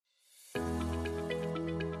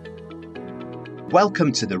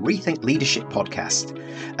Welcome to the Rethink Leadership podcast,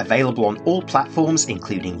 available on all platforms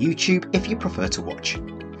including YouTube if you prefer to watch.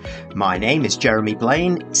 My name is Jeremy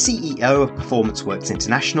Blaine, CEO of Performance Works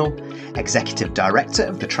International, Executive Director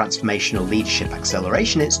of the Transformational Leadership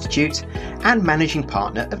Acceleration Institute, and Managing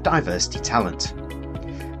Partner of Diversity Talent.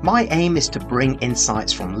 My aim is to bring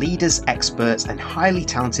insights from leaders, experts, and highly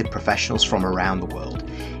talented professionals from around the world.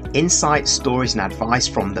 Insights, stories, and advice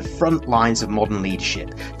from the front lines of modern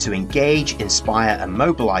leadership to engage, inspire, and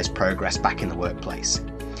mobilize progress back in the workplace.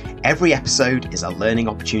 Every episode is a learning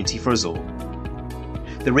opportunity for us all.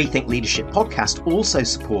 The Rethink Leadership podcast also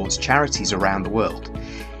supports charities around the world.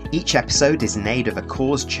 Each episode is in aid of a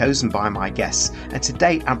cause chosen by my guests, and to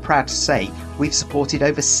date I'm proud to say we've supported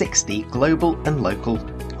over 60 global and local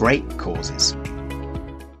great causes.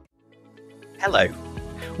 Hello.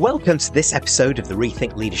 Welcome to this episode of the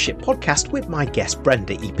Rethink Leadership podcast with my guest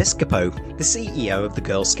Brenda Episcopo, the CEO of the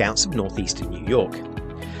Girl Scouts of Northeastern New York.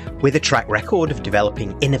 With a track record of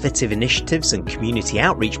developing innovative initiatives and community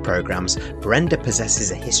outreach programs, Brenda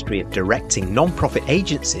possesses a history of directing non-profit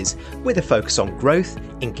agencies with a focus on growth,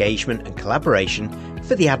 engagement and collaboration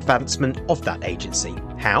for the advancement of that agency.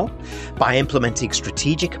 How? By implementing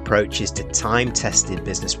strategic approaches to time-tested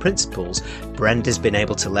business principles, Brenda's been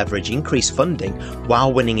able to leverage increased funding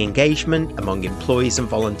while winning engagement among employees and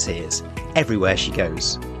volunteers everywhere she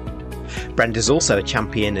goes. Brenda's also a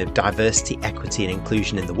champion of diversity, equity and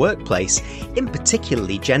inclusion in the workplace, in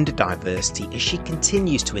particularly gender diversity, as she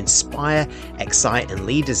continues to inspire, excite and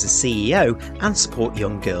lead as a CEO and support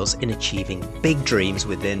young girls in achieving big dreams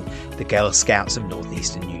within the Girl Scouts of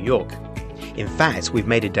Northeastern New York. In fact, we've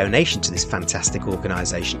made a donation to this fantastic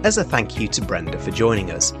organisation as a thank you to Brenda for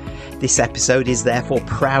joining us. This episode is therefore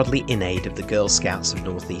proudly in aid of the Girl Scouts of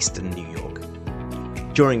Northeastern New York.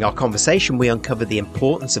 During our conversation, we uncover the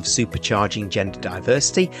importance of supercharging gender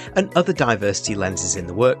diversity and other diversity lenses in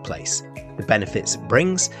the workplace, the benefits it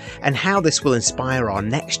brings, and how this will inspire our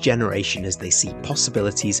next generation as they see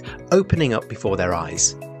possibilities opening up before their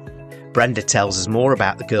eyes. Brenda tells us more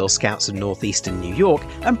about the Girl Scouts of Northeastern New York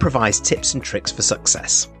and provides tips and tricks for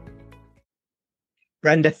success.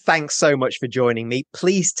 Brenda, thanks so much for joining me.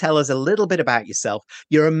 Please tell us a little bit about yourself,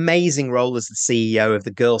 your amazing role as the CEO of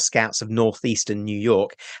the Girl Scouts of Northeastern New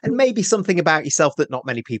York, and maybe something about yourself that not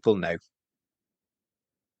many people know.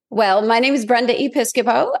 Well, my name is Brenda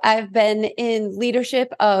Episcopo. I've been in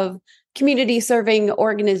leadership of community serving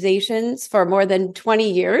organizations for more than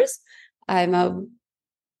 20 years. I'm a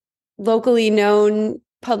locally known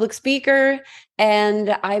public speaker,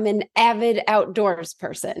 and I'm an avid outdoors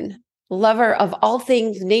person. Lover of all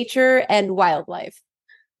things nature and wildlife.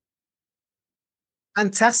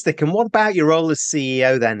 Fantastic. And what about your role as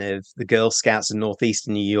CEO then of the Girl Scouts of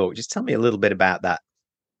Northeastern New York? Just tell me a little bit about that.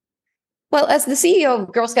 Well, as the CEO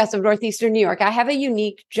of Girl Scouts of Northeastern New York, I have a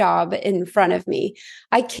unique job in front of me.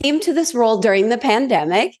 I came to this role during the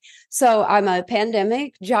pandemic, so I'm a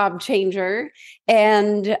pandemic job changer,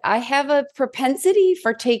 and I have a propensity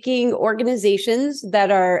for taking organizations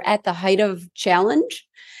that are at the height of challenge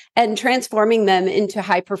and transforming them into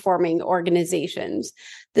high-performing organizations.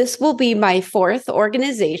 This will be my fourth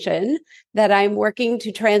organization that I'm working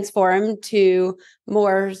to transform to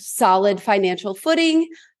more solid financial footing,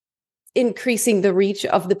 increasing the reach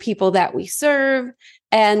of the people that we serve,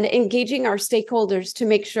 and engaging our stakeholders to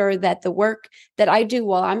make sure that the work that I do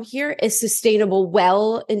while I'm here is sustainable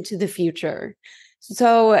well into the future.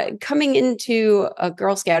 So coming into a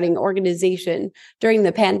Girl Scouting organization during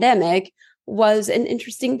the pandemic was an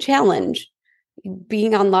interesting challenge.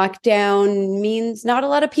 Being on lockdown means not a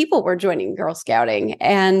lot of people were joining Girl Scouting,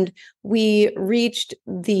 and we reached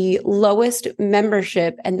the lowest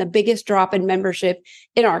membership and the biggest drop in membership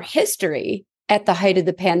in our history at the height of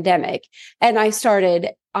the pandemic. And I started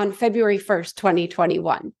on February 1st,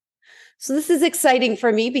 2021. So this is exciting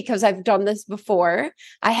for me because I've done this before.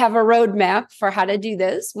 I have a roadmap for how to do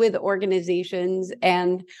this with organizations,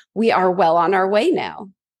 and we are well on our way now.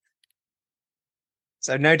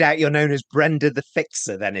 So no doubt you're known as Brenda the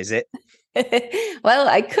Fixer then, is it? Well,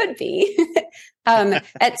 I could be.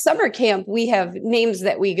 At summer camp, we have names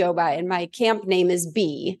that we go by, and my camp name is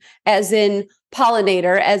Bee, as in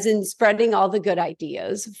pollinator, as in spreading all the good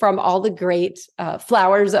ideas from all the great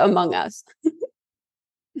flowers among us.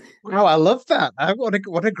 Wow, I love that.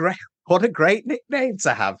 What a great nickname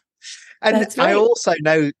to have. And That's right. I also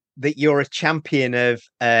know that you're a champion of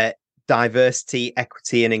diversity,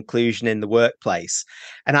 equity and inclusion in the workplace.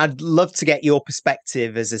 And I'd love to get your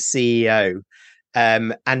perspective as a CEO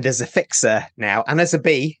and as a fixer now and as a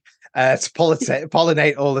bee to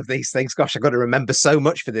pollinate all of these things. Gosh, I've got to remember so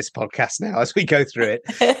much for this podcast now as we go through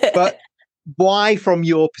it. But why, from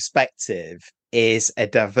your perspective, is a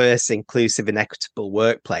diverse, inclusive, and equitable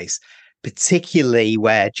workplace, particularly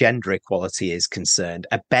where gender equality is concerned,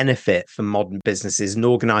 a benefit for modern businesses and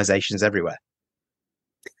organizations everywhere?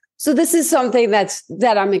 So this is something that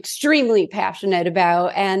I'm extremely passionate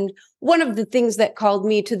about. And one of the things that called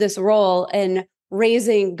me to this role in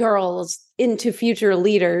raising girls into future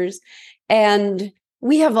leaders. And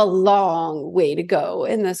we have a long way to go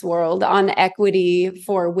in this world on equity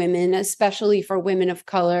for women, especially for women of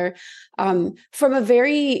color. From a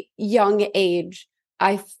very young age,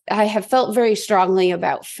 I have felt very strongly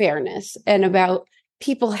about fairness and about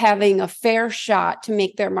people having a fair shot to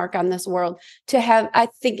make their mark on this world. I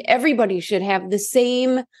think everybody should have the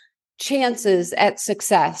same chances at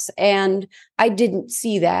success. And I didn't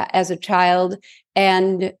see that as a child.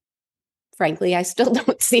 And frankly, I still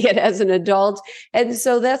don't see it as an adult. And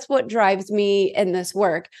so that's what drives me in this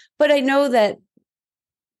work. But I know that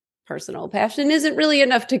personal passion isn't really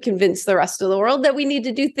enough to convince the rest of the world that we need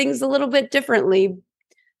to do things a little bit differently.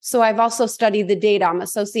 So I've also studied the data. I'm a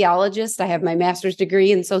sociologist. I have my master's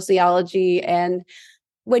degree in sociology. And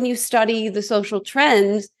when you study the social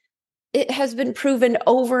trends, it has been proven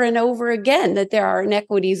over and over again that there are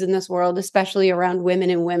inequities in this world, especially around women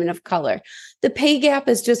and women of color. The pay gap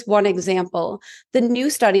is just one example. The new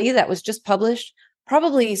study that was just published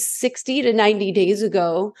probably 60 to 90 days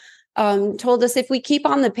ago told us if we keep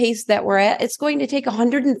on the pace that we're at, it's going to take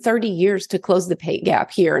 130 years to close the pay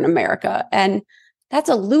gap here in America. And that's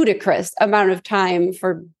a ludicrous amount of time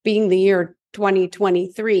for being the year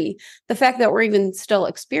 2023. The fact that we're even still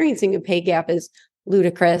experiencing a pay gap is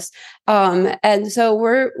ludicrous. And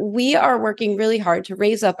so we are working really hard to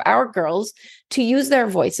raise up our girls to use their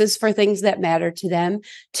voices for things that matter to them,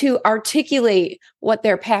 to articulate what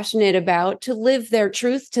they're passionate about, to live their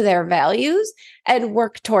truth to their values, and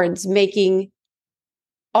work towards making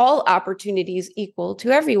all opportunities equal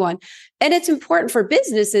to everyone. And it's important for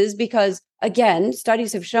businesses because, again,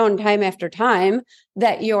 studies have shown time after time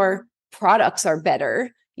that your products are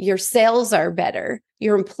better, your sales are better,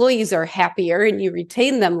 your employees are happier, and you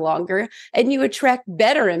retain them longer, and you attract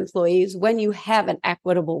better employees when you have an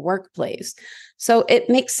equitable workplace. So it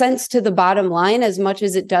makes sense to the bottom line as much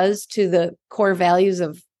as it does to the core values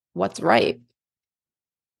of what's right.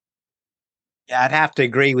 Yeah, I'd have to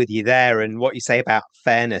agree with you there. And what you say about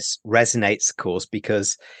fairness resonates, of course,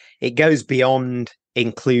 because it goes beyond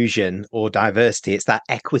inclusion or diversity. It's that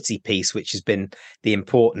equity piece, which has been the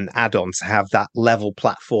important add-on to have that level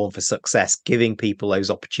platform for success, giving people those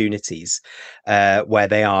opportunities where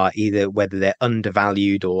they are whether they're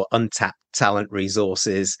undervalued or untapped talent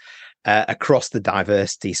resources across the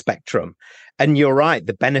diversity spectrum. And you're right,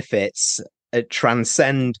 the benefits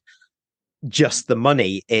transcend just the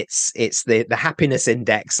money. It's the happiness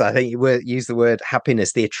index. I think you use the word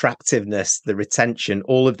happiness, the attractiveness, the retention,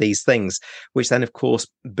 all of these things, which then of course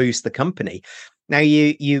boost the company. Now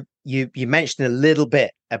you mentioned a little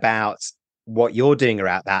bit about what you're doing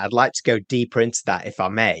around that. I'd like to go deeper into that if I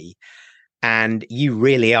may. And you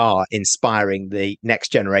really are inspiring the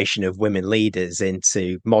next generation of women leaders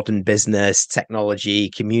into modern business, technology,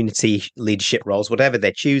 community leadership roles, whatever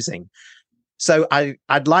they're choosing. So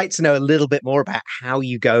I'd like to know a little bit more about how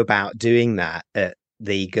you go about doing that at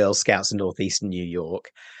the Girl Scouts of Northeastern New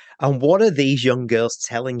York. And what are these young girls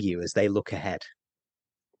telling you as they look ahead?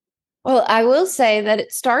 Well, I will say that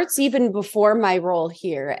it starts even before my role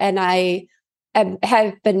here. And I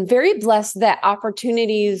have been very blessed that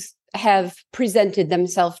opportunities have presented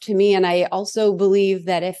themselves to me. And I also believe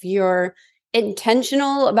that if you're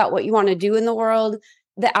intentional about what you want to do in the world,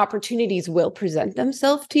 the opportunities will present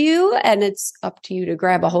themselves to you, and it's up to you to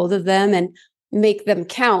grab a hold of them and make them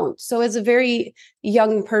count. So as a very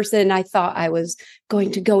young person, I thought I was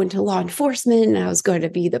going to go into law enforcement and I was going to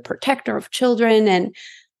be the protector of children. And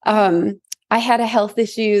I had a health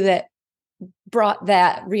issue that brought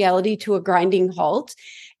that reality to a grinding halt.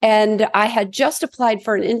 And I had just applied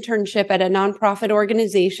for an internship at a nonprofit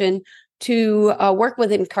organization to work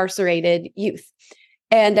with incarcerated youth.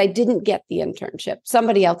 And I didn't get the internship.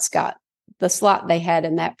 Somebody else got the slot they had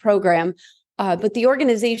in that program. But the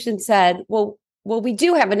organization said, well, we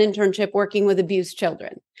do have an internship working with abused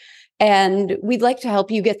children. And we'd like to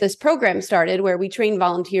help you get this program started where we train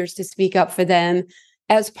volunteers to speak up for them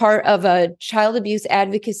as part of a child abuse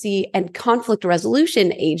advocacy and conflict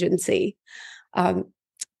resolution agency.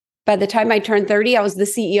 By the time I turned 30, I was the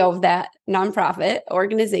CEO of that nonprofit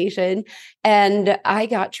organization. And I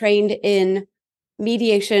got trained in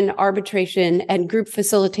mediation, arbitration, and group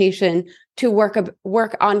facilitation to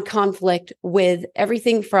work on conflict with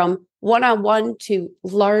everything from one-on-one to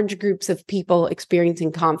large groups of people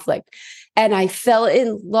experiencing conflict. And I fell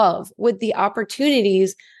in love with the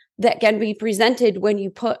opportunities that can be presented when you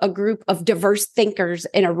put a group of diverse thinkers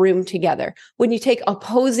in a room together, when you take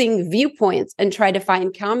opposing viewpoints and try to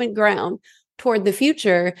find common ground toward the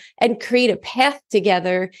future and create a path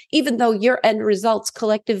together, even though your end results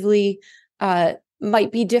collectively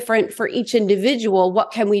might be different for each individual.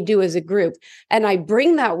 What can we do as a group? And I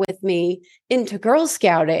bring that with me into Girl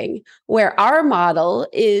Scouting, where our model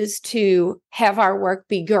is to have our work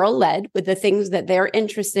be girl-led with the things that they're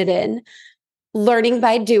interested in, learning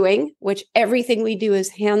by doing, which everything we do is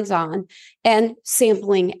hands-on, and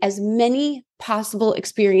sampling as many possible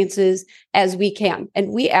experiences as we can.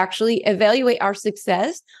 And we actually evaluate our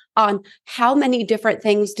success on how many different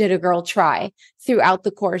things did a girl try throughout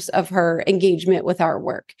the course of her engagement with our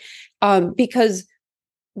work, because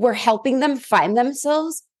we're helping them find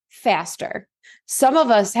themselves faster. Some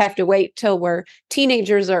of us have to wait till we're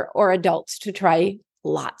teenagers or adults to try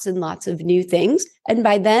lots and lots of new things. And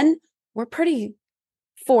by then, we're pretty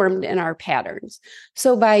formed in our patterns.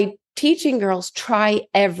 So by teaching girls, try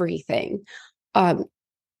everything,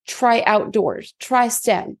 try outdoors, try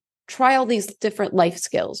STEM, try all these different life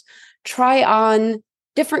skills, try on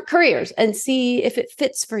different careers and see if it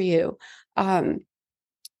fits for you. That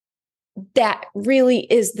really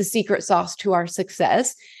is the secret sauce to our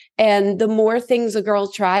success. And the more things a girl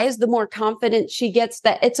tries, the more confident she gets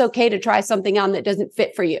that it's okay to try something on that doesn't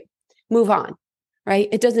fit for you. Move on. Right?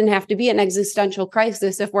 It doesn't have to be an existential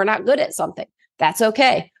crisis if we're not good at something. That's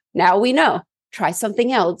okay. Now we know. Try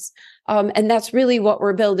something else. And that's really what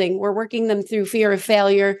we're building. We're working them through fear of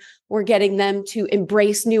failure. We're getting them to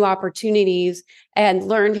embrace new opportunities and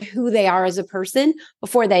learn who they are as a person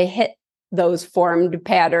before they hit those formed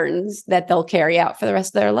patterns that they'll carry out for the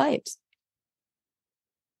rest of their lives.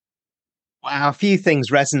 Wow, a few things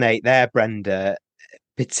resonate there, Brenda,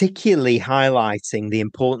 particularly highlighting the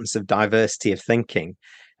importance of diversity of thinking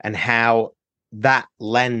and how that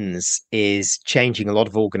lens is changing a lot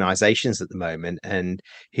of organizations at the moment, and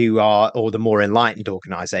or the more enlightened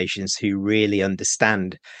organizations who really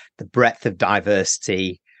understand the breadth of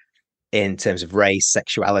diversity in terms of race,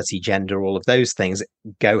 sexuality, gender, all of those things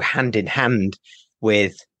go hand in hand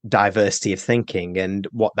with diversity of thinking and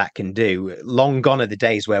what that can do. Long gone are the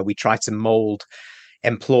days where we try to mold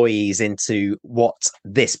employees into what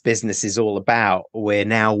this business is all about. We're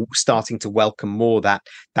now starting to welcome more that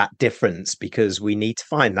difference, because we need to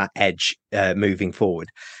find that edge moving forward.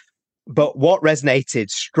 But what resonated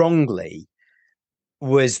strongly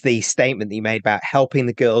was the statement that you made about helping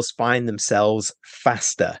the girls find themselves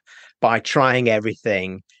faster by trying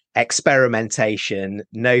everything, experimentation,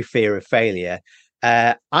 no fear of failure.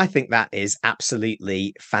 I think that is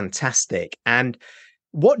absolutely fantastic. And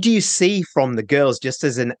what do you see from the girls, just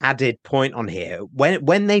as an added point on here,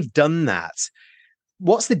 when they've done that?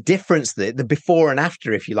 What's the difference, the before and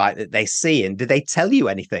after, if you like, that they see? And do they tell you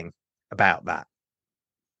anything about that?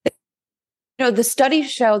 The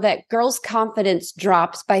studies show that girls' confidence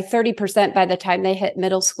drops by 30% by the time they hit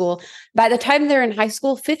middle school. By the time they're in high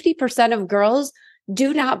school, 50% of girls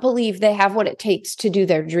do not believe they have what it takes to do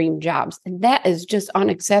their dream jobs. And that is just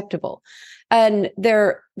unacceptable. And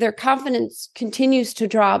their confidence continues to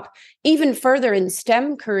drop even further in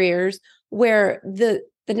STEM careers, where the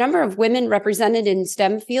number of women represented in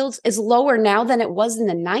STEM fields is lower now than it was in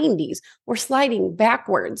the 90s. We're sliding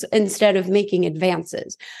backwards instead of making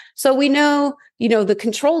advances. So we know, the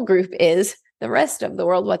control group is the rest of the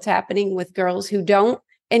world, what's happening with girls who don't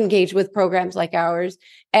engage with programs like ours.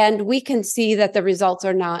 And we can see that the results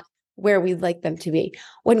are not where we'd like them to be.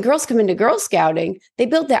 When girls come into Girl Scouting, they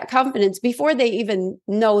build that confidence before they even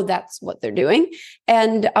know that's what they're doing.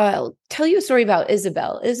 And I'll tell you a story about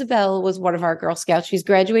Isabel. Isabel was one of our Girl Scouts. She's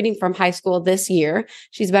graduating from high school this year.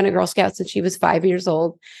 She's been a Girl Scout since she was 5 years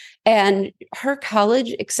old. And her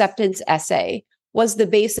college acceptance essay was the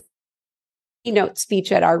basic keynote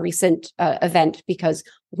speech at our recent event, because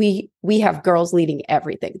we have girls leading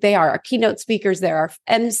everything. They are our keynote speakers. They're our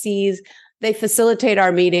MCs. They facilitate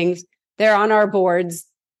our meetings. They're on our boards,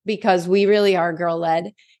 because we really are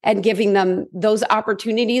girl-led, and giving them those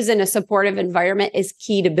opportunities in a supportive environment is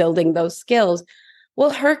key to building those skills.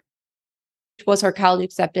 Well, her college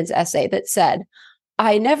acceptance essay that said,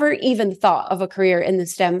 I never even thought of a career in the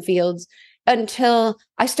STEM fields until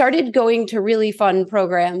I started going to really fun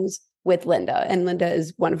programs with Linda. And Linda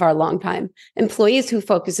is one of our longtime employees who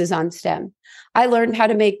focuses on STEM. I learned how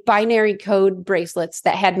to make binary code bracelets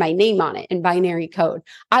that had my name on it in binary code.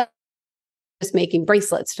 I was making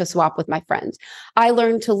bracelets to swap with my friends. I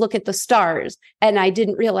learned to look at the stars, and I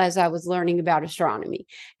didn't realize I was learning about astronomy.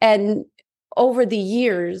 And over the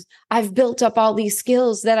years, I've built up all these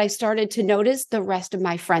skills that I started to notice the rest of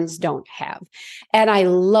my friends don't have. And I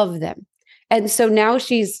love them. And so now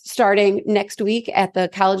she's starting next week at the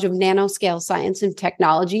College of Nanoscale Science and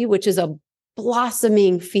Technology, which is a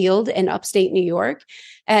blossoming field in upstate New York.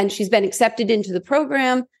 And she's been accepted into the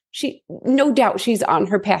program. No doubt she's on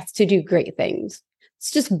her path to do great things.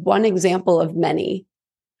 It's just one example of many.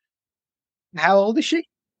 How old is she?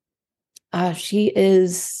 She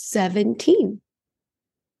is 17.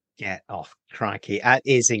 Get off, crikey! That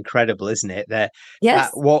is incredible, isn't it?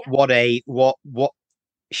 Yes. What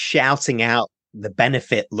shouting out the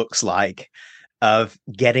benefit looks like of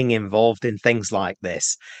getting involved in things like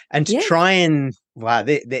this, and to try and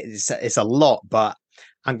it's a lot, but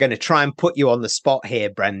I'm going to try and put you on the spot here,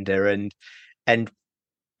 Brenda, and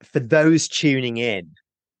for those tuning in,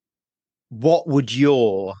 what would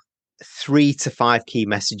your 3 to 5 key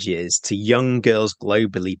messages to young girls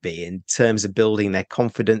globally be in terms of building their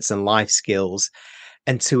confidence and life skills,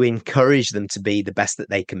 and to encourage them to be the best that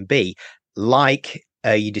they can be, like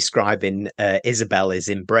you describe in Isabel is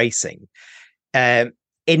embracing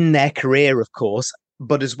in their career, of course,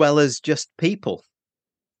 but as well as just people?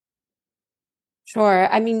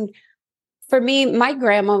 Sure. I mean, for me, my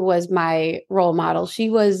grandma was my role model. She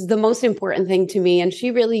was the most important thing to me. And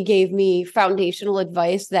she really gave me foundational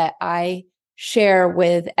advice that I share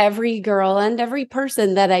with every girl and every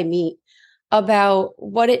person that I meet about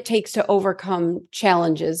what it takes to overcome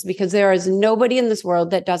challenges, because there is nobody in this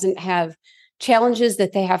world that doesn't have challenges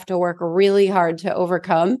that they have to work really hard to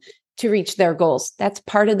overcome to reach their goals. That's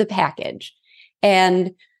part of the package.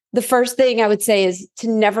 And the first thing I would say is to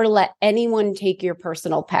never let anyone take your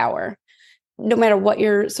personal power. No matter what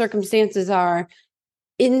your circumstances are,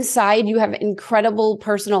 inside you have incredible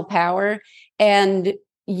personal power, and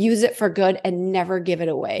use it for good and never give it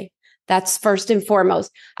away. That's first and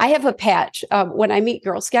foremost. I have a patch. When I meet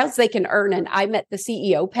Girl Scouts, they can earn an I Met the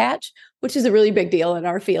CEO patch, which is a really big deal in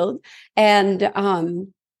our field. And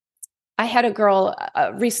I had a girl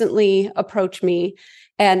recently approach me,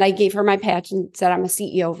 and I gave her my patch and said, I'm a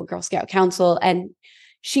CEO of a Girl Scout Council. And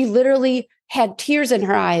she literally had tears in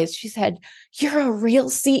her eyes. She said, "You're a real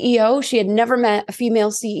CEO." She had never met a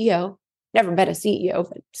female CEO, never met a CEO,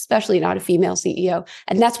 but especially not a female CEO.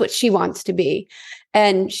 And that's what she wants to be.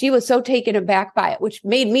 And she was so taken aback by it, which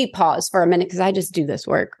made me pause for a minute, because I just do this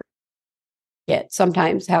work.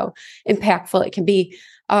 Sometimes how impactful it can be.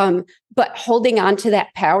 But holding on to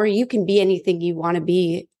that power, you can be anything you want to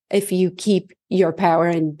be if you keep your power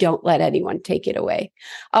and don't let anyone take it away.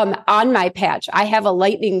 On my patch, I have a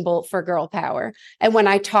lightning bolt for girl power. And when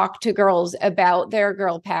I talk to girls about their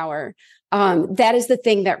girl power, that is the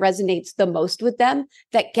thing that resonates the most with them,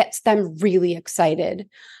 that gets them really excited.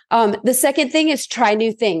 The second thing is try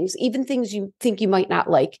new things, even things you think you might not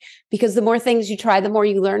like, because the more things you try, the more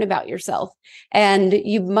you learn about yourself, and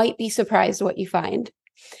you might be surprised what you find.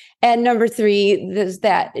 And number 3 is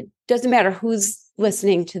that it doesn't matter who's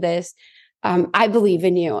listening to this. I believe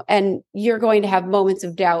in you, and you're going to have moments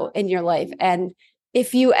of doubt in your life. And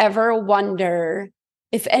if you ever wonder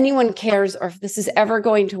if anyone cares or if this is ever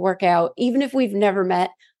going to work out, even if we've never met,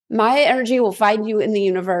 my energy will find you in the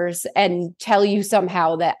universe and tell you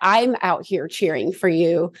somehow that I'm out here cheering for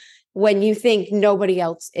you when you think nobody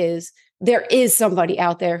else is. There is somebody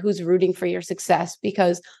out there who's rooting for your success,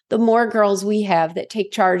 because the more girls we have that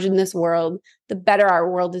take charge in this world, the better our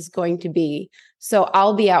world is going to be. So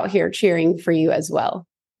I'll be out here cheering for you as well.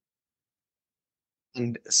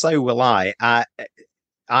 And so will I.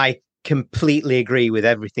 I completely agree with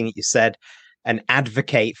everything that you said, and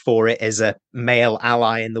advocate for it as a male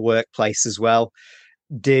ally in the workplace as well.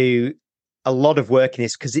 Do a lot of work in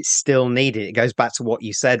this because it's still needed. It goes back to what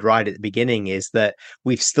you said right at the beginning, is that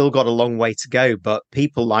we've still got a long way to go, but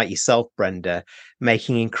people like yourself, Brenda,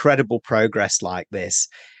 making incredible progress like this,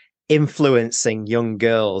 influencing young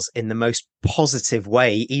girls in the most positive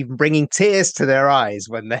way, even bringing tears to their eyes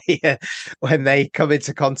when they come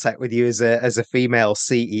into contact with you as a female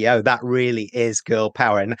CEO. That really is girl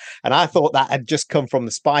power. And I thought that had just come from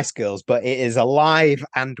the Spice Girls, but it is alive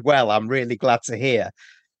and well. I'm really glad to hear.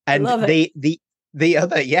 And the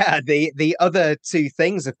other 2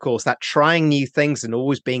 things, of course, that trying new things and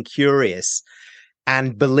always being curious,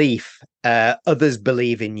 and belief, others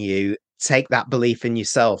believe in you, take that belief in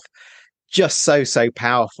yourself. Just so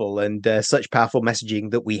powerful, and such powerful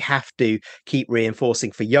messaging that we have to keep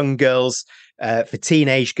reinforcing for young girls, for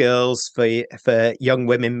teenage girls, for young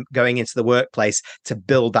women going into the workplace, to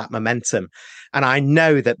build that momentum. And I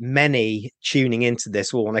know that many tuning into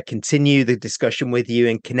this will want to continue the discussion with you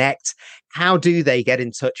and connect. How do they get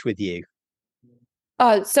in touch with you?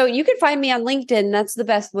 So you can find me on LinkedIn. That's the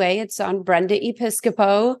best way. It's on Brenda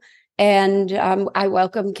Episcopo. And I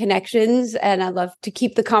welcome connections, and I love to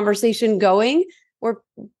keep the conversation going. or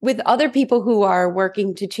with other people who are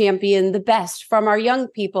working to champion the best from our young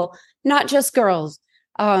people, not just girls,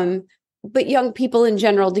 but young people in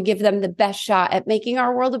general, to give them the best shot at making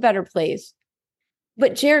our world a better place.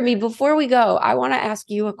 But Jeremy, before we go, I want to ask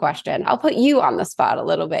you a question. I'll put you on the spot a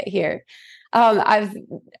little bit here.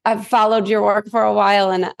 I've followed your work for a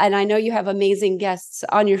while, and I know you have amazing guests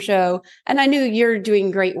on your show, and I knew you're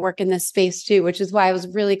doing great work in this space too, which is why I was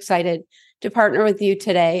really excited to partner with you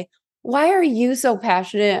today. Why are you so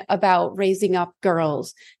passionate about raising up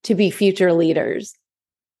girls to be future leaders?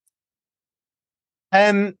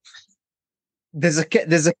 There's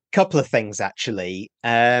a couple of things actually.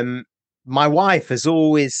 My wife has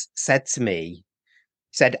always said to me,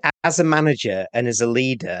 as a manager and as a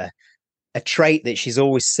leader, a trait that she's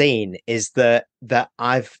always seen is that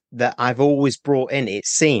I've always brought in, it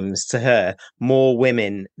seems to her, more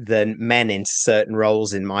women than men into certain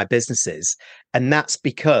roles in my businesses. And that's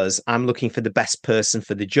because I'm looking for the best person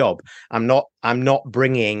for the job. I'm not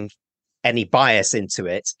bringing any bias into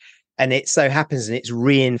it. And it so happens, and it's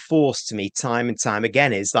reinforced to me time and time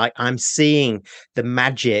again, is like I'm seeing the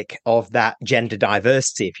magic of that gender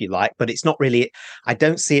diversity, if you like, but it's not really, I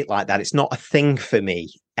don't see it like that. It's not a thing for me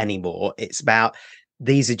anymore. It's about,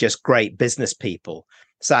 these are just great business people.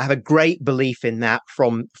 So I have a great belief in that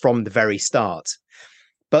from the very start.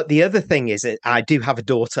 But the other thing is that I do have a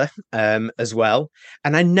daughter as well.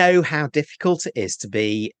 And I know how difficult it is to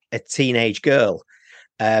be a teenage girl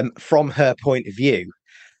from her point of view.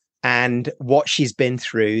 And what she's been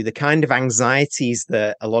through, the kind of anxieties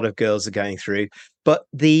that a lot of girls are going through, but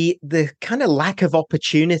the kind of lack of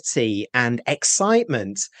opportunity and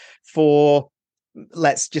excitement for,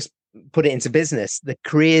 let's just put it into business, the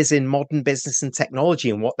careers in modern business and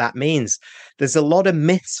technology and what that means. There's a lot of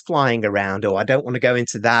myths flying around. Oh, I don't want to go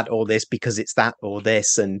into that or this because it's that or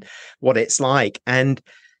this, and what it's like. And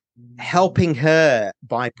helping her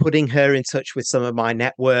by putting her in touch with some of my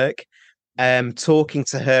network, talking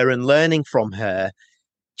to her and learning from her,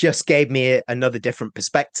 just gave me another different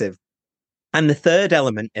perspective. And the third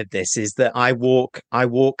element of this is that I walk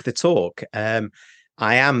the talk.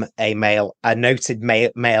 I am a noted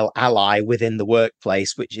male ally within the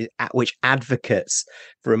workplace, which advocates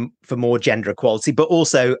for more gender equality, but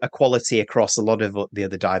also equality across a lot of the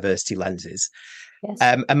other diversity lenses.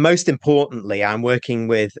 Yes. And most importantly, I'm working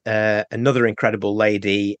with another incredible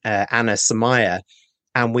lady, Anna Samaya,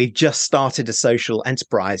 and we've just started a social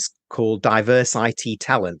enterprise called Diverse IT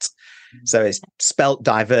Talent. So it's spelt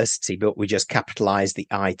diversity, but we just capitalize the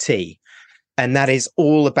IT. And that is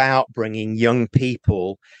all about bringing young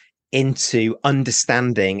people into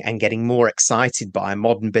understanding and getting more excited by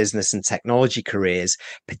modern business and technology careers,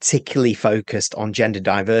 particularly focused on gender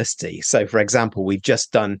diversity. So, for example, we've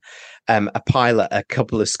just done a pilot at a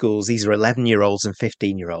couple of schools. These are 11-year-olds and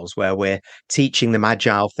 15-year-olds, where we're teaching them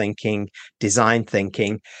agile thinking, design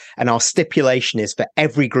thinking. And our stipulation is for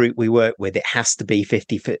every group we work with, it has to be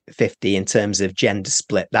 50-50 in terms of gender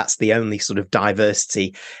split. That's the only sort of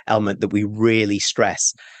diversity element that we really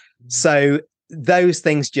stress. So those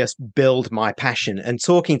things just build my passion. And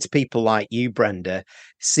talking to people like you, Brenda,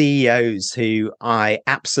 CEOs who I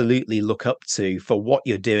absolutely look up to for what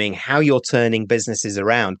you're doing, how you're turning businesses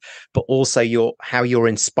around, but also how you're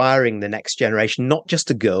inspiring the next generation, not just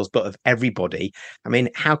of girls, but of everybody. I mean,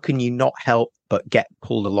 how can you not help but get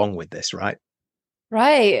pulled along with this, right?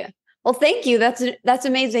 Right. Well, thank you. That's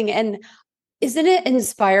amazing. And isn't it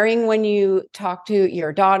inspiring when you talk to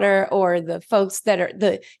your daughter or the folks that are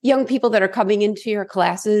the young people that are coming into your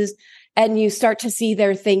classes, and you start to see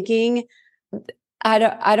their thinking? I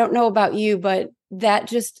don't know about you, but that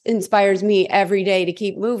just inspires me every day to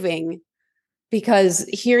keep moving, because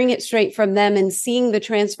hearing it straight from them and seeing the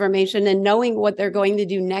transformation and knowing what they're going to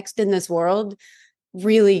do next in this world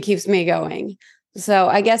really keeps me going. So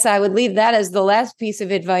I guess I would leave that as the last piece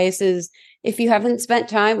of advice is, if you haven't spent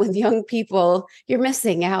time with young people, you're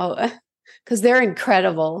missing out, because they're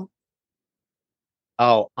incredible.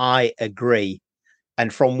 Oh, I agree.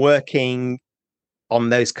 And from working on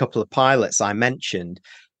those couple of pilots I mentioned,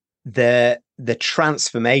 the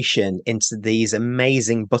transformation into these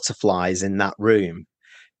amazing butterflies in that room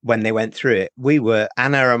when they went through it,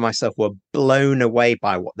 Anna and myself were blown away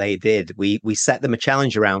by what they did. We set them a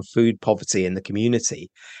challenge around food poverty in the community,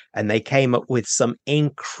 and they came up with some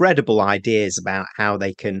incredible ideas about how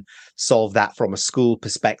they can solve that from a school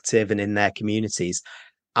perspective and in their communities.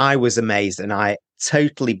 I was amazed, and I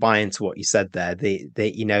totally buy into what you said there.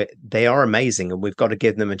 They are amazing, and we've got to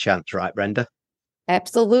give them a chance, right, Brenda?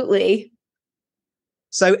 Absolutely.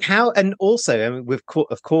 So how, and also, I mean,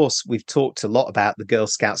 of course, we've talked a lot about the Girl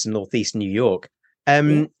Scouts in Northeastern New York.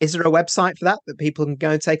 Is there a website for that people can go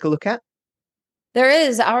and take a look at? There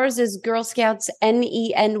is. Ours is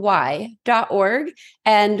girlscoutsneny.org.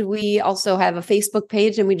 And we also have a Facebook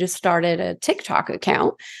page, and we just started a TikTok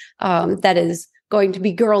account that is going to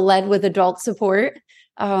be girl-led with adult support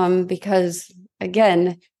because,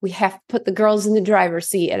 again, we have to put the girls in the driver's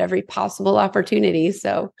seat at every possible opportunity.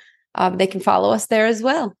 So they can follow us there as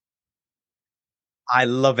well. I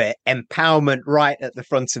love it. Empowerment right at the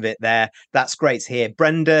front of it there. That's great to hear.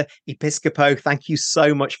 Brenda Episcopo, thank you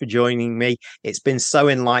so much for joining me. It's been so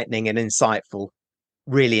enlightening and insightful.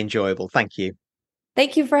 Really enjoyable. Thank you.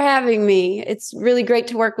 Thank you for having me. It's really great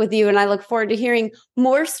to work with you, and I look forward to hearing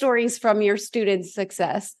more stories from your students'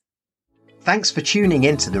 success. Thanks for tuning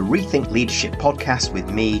in to the Rethink Leadership podcast with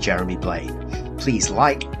me, Jeremy Blaine. Please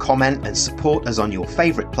like, comment and support us on your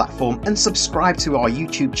favourite platform, and subscribe to our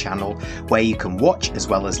YouTube channel where you can watch as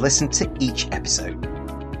well as listen to each episode.